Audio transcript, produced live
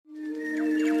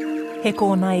He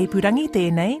kōna ipurangi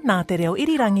tēnei nā te reo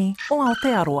irirangi o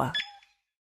Aotearoa.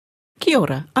 Kia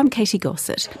ora, I'm Katy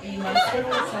Gosset.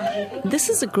 This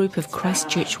is a group of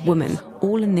Christchurch women,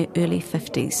 all in their early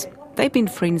 50s. They've been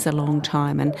friends a long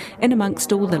time, and in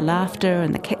amongst all the laughter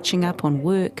and the catching up on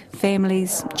work,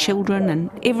 families, children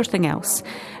and everything else,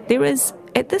 there is,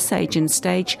 at this age and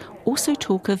stage, also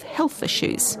talk of health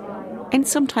issues. And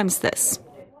sometimes this.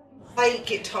 I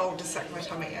get told to suck my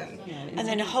tummy in. And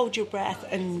then hold your breath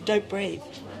and don't breathe.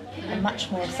 I'm much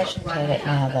more efficient at it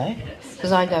now though,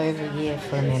 because I go every year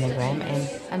for a mammogram,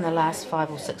 and in the last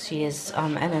 5 or 6 years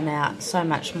I'm in and out so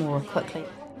much more quickly.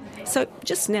 So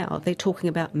just now they're talking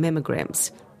about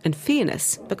mammograms. In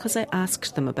fairness, because I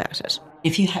asked them about it.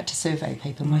 If you had to survey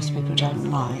people, most people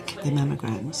don't like their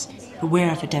mammograms.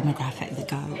 Aware of a demographic that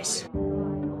goes.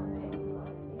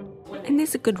 And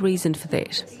there's a good reason for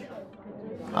that.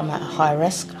 I'm at high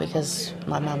risk because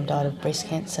my mum died of breast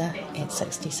cancer at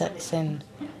 66 and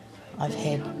I've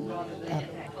had a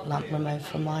lump removed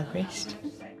from my breast.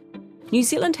 New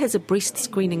Zealand has a breast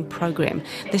screening program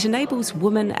that enables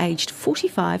women aged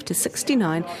 45 to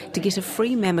 69 to get a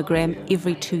free mammogram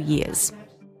every 2 years.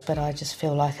 But I just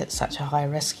feel like it's such a high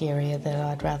risk area that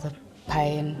I'd rather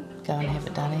pay and go and have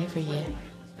it done every year.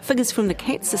 Figures from the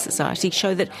Cancer Society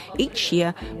show that each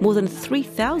year more than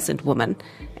 3,000 women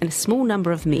and a small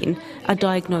number of men are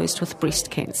diagnosed with breast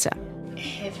cancer.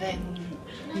 Having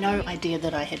no idea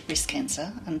that I had breast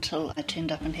cancer until I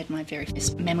turned up and had my very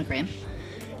first mammogram.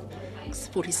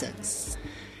 46.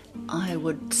 I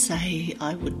would say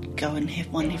I would go and have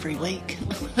one every week.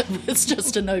 It's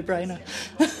just a no-brainer.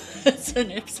 It's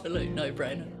an absolute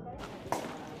no-brainer.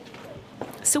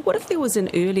 So what if there was an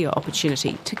earlier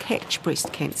opportunity to catch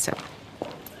breast cancer?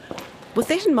 With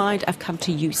that in mind, I've come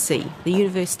to UC, the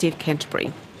University of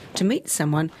Canterbury, to meet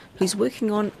someone who's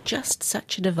working on just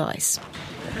such a device.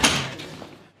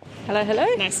 Hello, hello.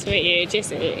 Nice to meet you,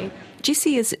 Jessie.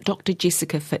 Jessie is Dr.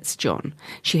 Jessica Fitzjohn.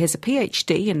 She has a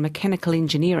PhD in mechanical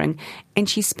engineering, and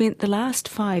she spent the last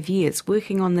 5 years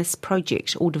working on this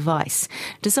project or device,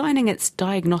 designing its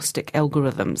diagnostic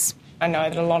algorithms. I know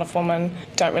that a lot of women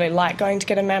don't really like going to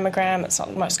get a mammogram. It's not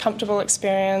the most comfortable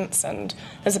experience, and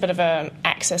there's a bit of an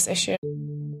access issue.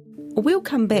 We'll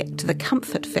come back to the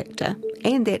comfort factor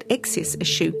and that access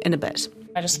issue in a bit.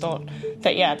 I just thought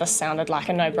that, this sounded like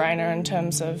a no-brainer in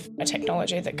terms of a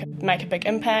technology that could make a big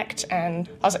impact, and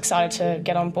I was excited to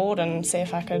get on board and see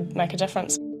if I could make a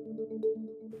difference.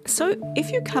 So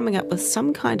if you're coming up with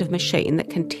some kind of machine that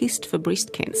can test for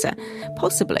breast cancer,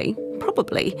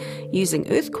 probably using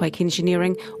earthquake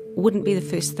engineering wouldn't be the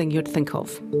first thing you'd think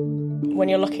of. When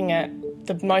you're looking at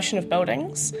the motion of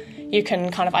buildings, you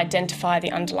can kind of identify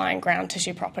the underlying ground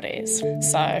tissue properties.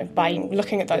 So by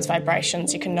looking at those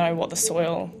vibrations, you can know what the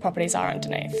soil properties are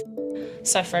underneath.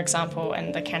 So for example,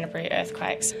 in the Canterbury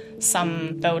earthquakes,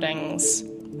 some buildings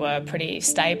were pretty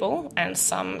stable, and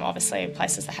some, obviously,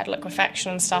 places that had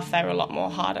liquefaction and stuff, they were a lot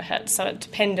more harder hit. So it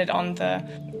depended on the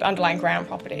underlying ground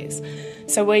properties.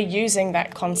 So we're using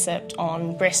that concept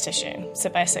on breast tissue. So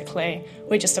basically,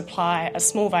 we just apply a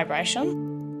small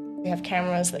vibration. We have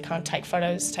cameras that kind of take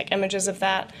photos, take images of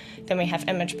that. Then we have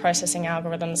image processing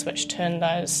algorithms which turn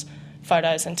those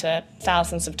photos into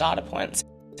thousands of data points.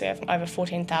 We have over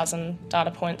 14,000 data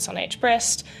points on each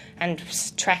breast and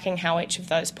tracking how each of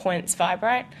those points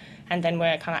vibrate, and then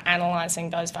we're kind of analysing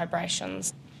those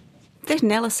vibrations. That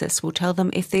analysis will tell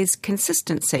them if there's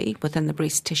consistency within the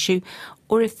breast tissue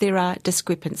or if there are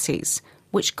discrepancies,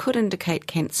 which could indicate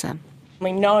cancer.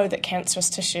 We know that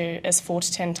cancerous tissue is 4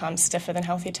 to 10 times stiffer than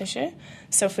healthy tissue,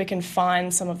 so if we can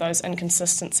find some of those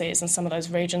inconsistencies and some of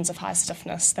those regions of high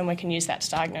stiffness, then we can use that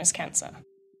to diagnose cancer.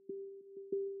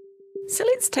 So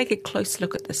let's take a close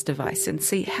look at this device and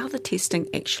see how the testing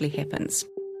actually happens.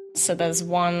 So there's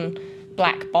one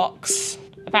black box,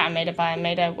 about 1 metre by 1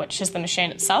 metre, which is the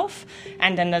machine itself,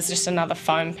 and then there's just another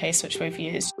foam piece which we've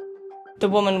used. The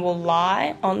woman will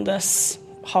lie on this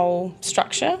whole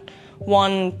structure.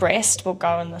 One breast will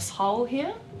go in this hole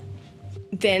here.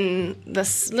 Then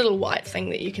this little white thing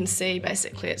that you can see,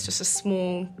 basically it's just a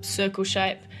small circle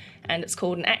shape, and it's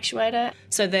called an actuator.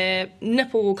 So their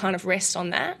nipple will kind of rest on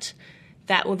that.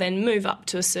 That will then move up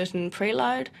to a certain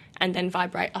preload and then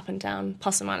vibrate up and down,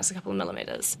 plus or minus a couple of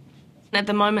millimetres. At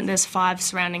the moment there's 5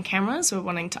 surrounding cameras. We're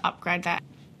wanting to upgrade that.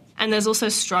 And there's also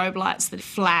strobe lights that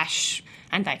flash,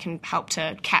 and they can help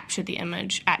to capture the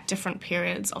image at different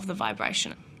periods of the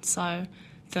vibration. So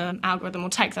the algorithm will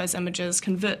take those images,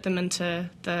 convert them into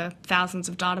the thousands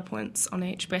of data points on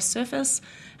each breast surface,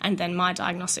 and then my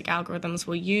diagnostic algorithms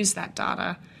will use that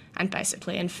data and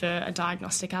basically infer a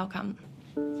diagnostic outcome.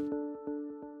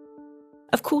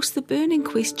 Of course, the burning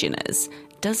question is,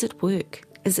 does it work?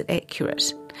 Is it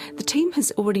accurate? The team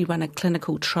has already run a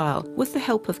clinical trial with the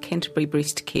help of Canterbury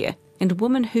Breast Care, and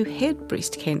women who had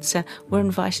breast cancer were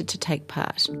invited to take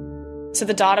part. So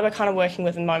the data we're kind of working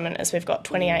with at the moment is we've got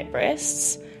 28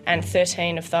 breasts and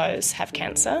 13 of those have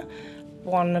cancer.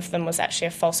 One of them was actually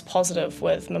a false positive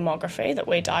with mammography that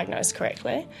we diagnosed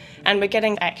correctly. And we're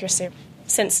getting accuracy,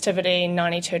 sensitivity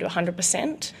 92 to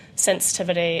 100%.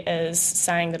 Sensitivity is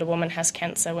saying that a woman has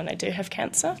cancer when they do have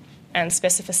cancer. And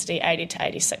specificity 80 to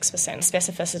 86%.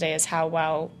 Specificity is how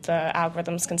well the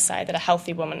algorithms can say that a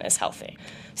healthy woman is healthy.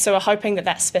 So we're hoping that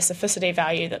that specificity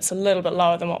value that's a little bit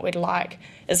lower than what we'd like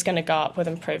is going to go up with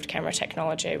improved camera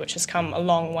technology, which has come a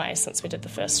long way since we did the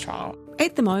first trial.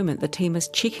 At the moment, the team is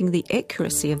checking the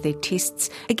accuracy of their tests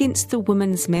against the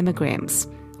women's mammograms.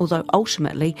 Although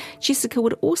ultimately, Jessica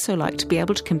would also like to be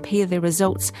able to compare their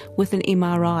results with an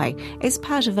MRI as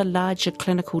part of a larger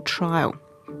clinical trial.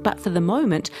 But for the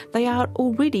moment, they are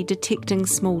already detecting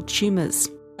small tumours.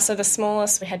 So the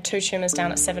smallest, we had 2 tumours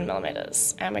down at 7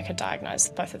 millimetres, and we could diagnose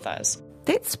both of those.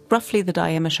 That's roughly the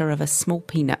diameter of a small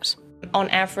peanut. On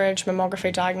average,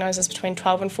 mammography diagnoses between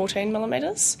 12 and 14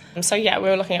 millimetres. So yeah, we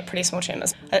were looking at pretty small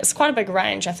tumours. It's quite a big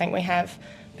range. I think we have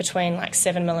between like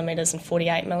 7 millimetres and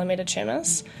 48 millimetre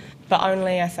tumours, but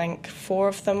only I think 4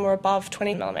 of them were above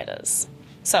 20 millimetres.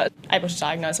 So able to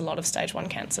diagnose a lot of stage 1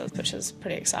 cancers, which is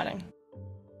pretty exciting.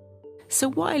 So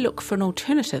why look for an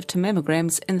alternative to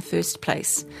mammograms in the first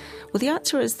place? Well, the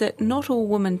answer is that not all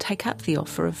women take up the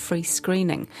offer of free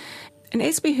screening. And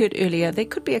as we heard earlier, there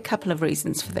could be a couple of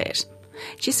reasons for that.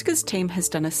 Jessica's team has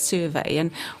done a survey,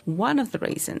 and one of the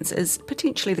reasons is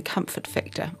potentially the comfort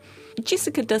factor.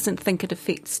 Jessica doesn't think it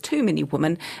affects too many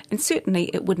women, and certainly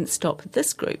it wouldn't stop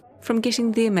this group from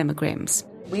getting their mammograms.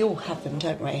 We all have them,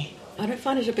 don't we? I don't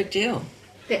find it a big deal.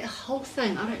 That whole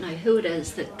thing, I don't know who it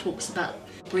is that talks about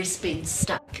breasts being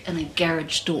stuck in a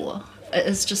garage door. It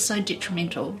is just so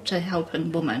detrimental to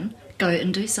helping women go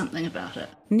and do something about it.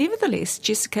 Nevertheless,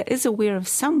 Jessica is aware of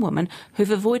some women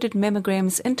who've avoided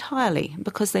mammograms entirely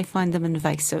because they find them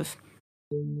invasive.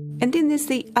 And then there's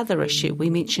the other issue we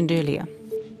mentioned earlier.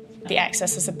 The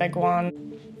access is a big one.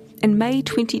 In May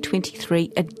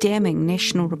 2023, a damning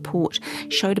national report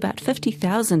showed about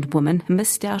 50,000 women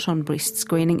missed out on breast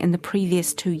screening in the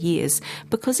previous 2 years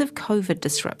because of COVID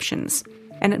disruptions,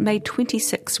 and it made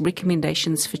 26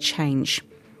 recommendations for change.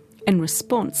 In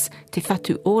response, Te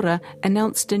Whatu Ora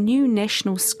announced a new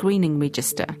national screening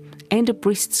register and a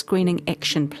breast screening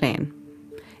action plan.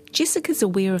 Jessica's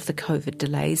aware of the COVID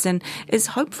delays and is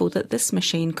hopeful that this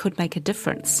machine could make a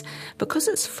difference. Because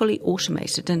it's fully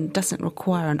automated and doesn't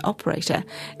require an operator,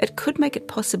 it could make it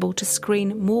possible to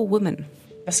screen more women.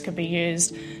 This could be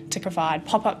used to provide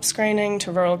pop-up screening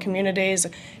to rural communities.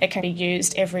 It can be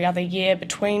used every other year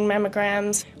between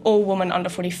mammograms. All women under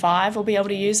 45 will be able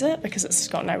to use it because it's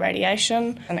got no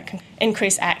radiation, and it can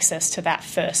increase access to that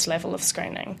first level of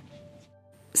screening.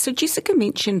 So Jessica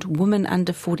mentioned women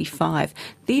under 45.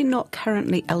 They're not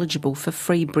currently eligible for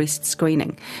free breast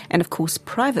screening. And of course,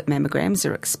 private mammograms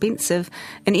are expensive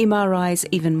and MRIs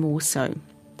even more so.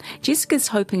 Jessica's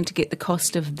hoping to get the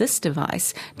cost of this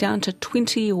device down to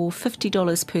 $20 or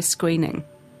 $50 per screening.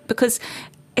 Because,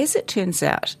 as it turns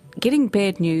out, getting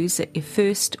bad news at your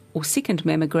first or second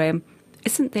mammogram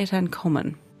isn't that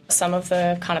uncommon. Some of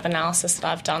the kind of analysis that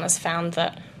I've done has found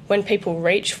that when people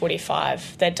reach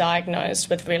 45, they're diagnosed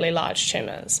with really large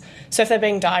tumours. So if they're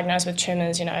being diagnosed with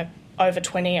tumours, over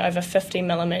 20, over 50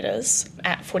 millimetres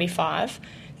at 45,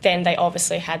 then they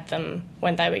obviously had them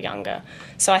when they were younger.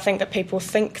 So I think that people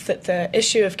think that the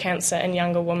issue of cancer in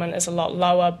younger women is a lot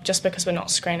lower just because we're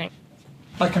not screening.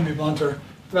 I can be blunter.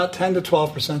 About 10 to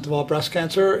 12% of all breast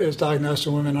cancer is diagnosed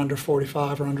in women under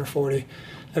 45 or under 40.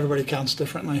 Everybody counts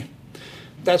differently.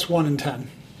 That's 1 in 10.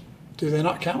 Do they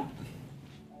not count?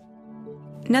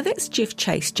 Now that's Jeff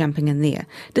Chase jumping in there.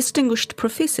 Distinguished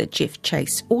Professor Jeff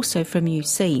Chase, also from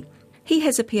UC. He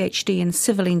has a PhD in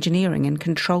civil engineering and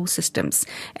control systems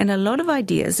and a lot of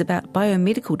ideas about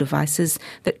biomedical devices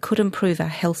that could improve our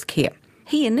healthcare.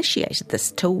 He initiated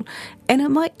this tool and it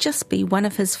might just be one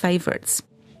of his favourites.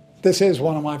 This is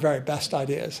one of my very best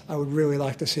ideas. I would really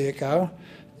like to see it go.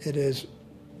 It is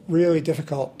really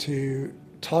difficult to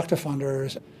talk to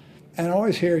funders and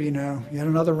always hear, yet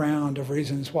another round of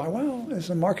reasons why, is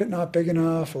the market not big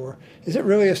enough, or is it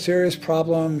really a serious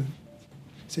problem?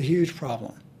 It's a huge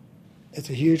problem. It's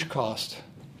a huge cost.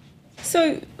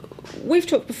 So we've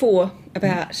talked before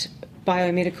about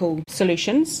biomedical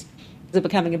solutions. They're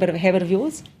becoming a bit of a habit of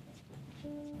yours.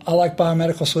 I like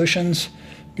biomedical solutions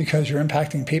because you're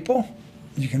impacting people.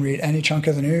 You can read any chunk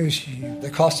of the news. The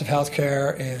cost of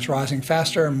healthcare is rising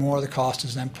faster, and more of the cost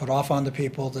is then put off onto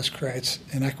people. This creates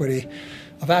inequity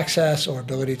of access or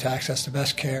ability to access the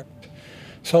best care.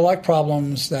 So I like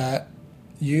problems that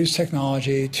use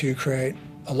technology to create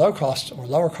a low-cost or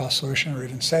lower-cost solution, or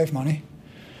even save money,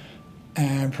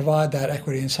 and provide that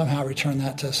equity and somehow return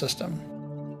that to the system.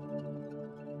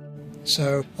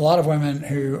 So a lot of women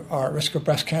who are at risk of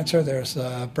breast cancer, there's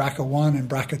the BRCA1 and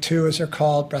BRCA2, as they're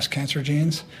called, breast cancer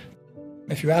genes.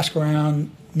 If you ask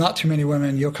around, not too many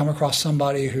women, you'll come across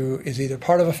somebody who is either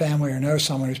part of a family or knows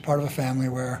someone who's part of a family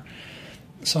where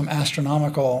some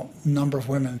astronomical number of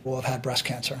women will have had breast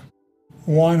cancer.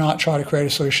 Why not try to create a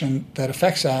solution that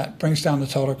affects that, brings down the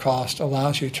total cost,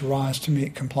 allows you to rise to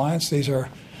meet compliance? These are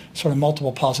sort of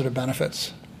multiple positive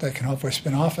benefits that can hopefully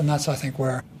spin off, and that's, I think,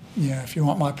 where, if you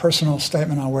want my personal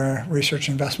statement on where research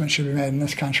investment should be made in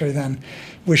this country, then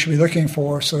we should be looking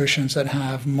for solutions that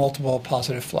have multiple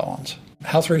positive flow-ons.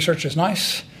 Health research is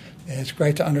nice. It's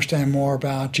great to understand more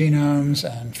about genomes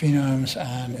and phenomes,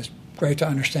 and it's great to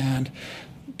understand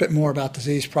a bit more about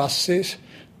disease processes,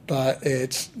 but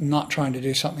it's not trying to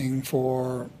do something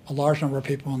for a large number of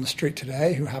people on the street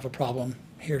today who have a problem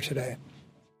here today.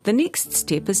 The next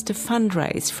step is to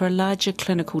fundraise for a larger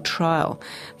clinical trial.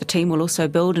 The team will also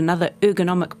build another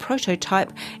ergonomic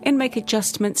prototype and make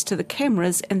adjustments to the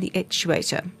cameras and the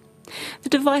actuator. The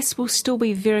device will still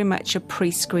be very much a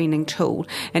pre-screening tool,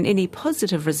 and any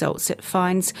positive results it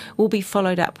finds will be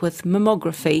followed up with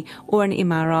mammography or an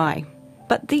MRI.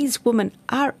 But these women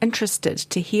are interested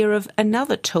to hear of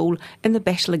another tool in the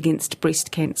battle against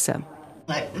breast cancer.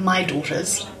 Like my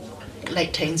daughters,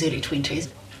 late teens, early 20s,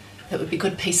 it would be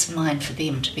good peace of mind for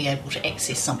them to be able to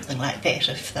access something like that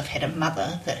if they've had a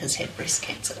mother that has had breast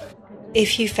cancer.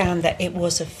 If you found that it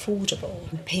was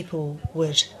affordable, people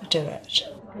would do it.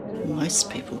 Most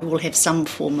people will have some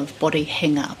form of body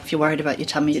hang-up. If you're worried about your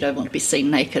tummy, you don't want to be seen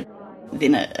naked,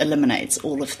 then it eliminates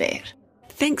all of that.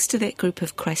 Thanks to that group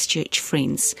of Christchurch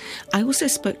friends. I also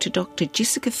spoke to Dr.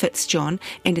 Jessica Fitzjohn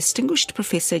and Distinguished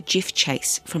Professor Jeff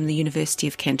Chase from the University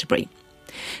of Canterbury.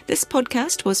 This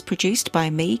podcast was produced by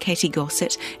me, Katy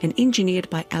Gosset, and engineered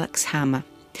by Alex Harmer.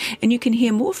 And you can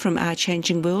hear more from Our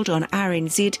Changing World on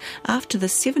RNZ after the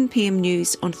 7 p.m.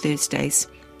 news on Thursdays.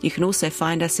 You can also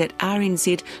find us at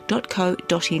rnz.co.nz.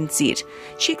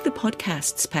 Check the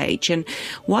podcasts page, and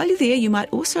while you're there, you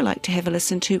might also like to have a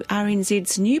listen to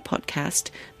RNZ's new podcast,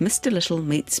 Mr. Little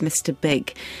Meets Mr.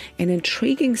 Big, an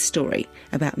intriguing story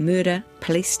about murder,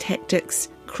 police tactics,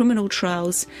 criminal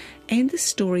trials, and the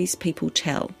stories people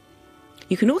tell.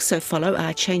 You can also follow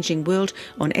Our Changing World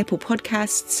on Apple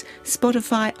Podcasts,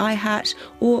 Spotify, iHeart,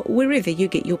 or wherever you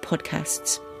get your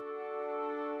podcasts.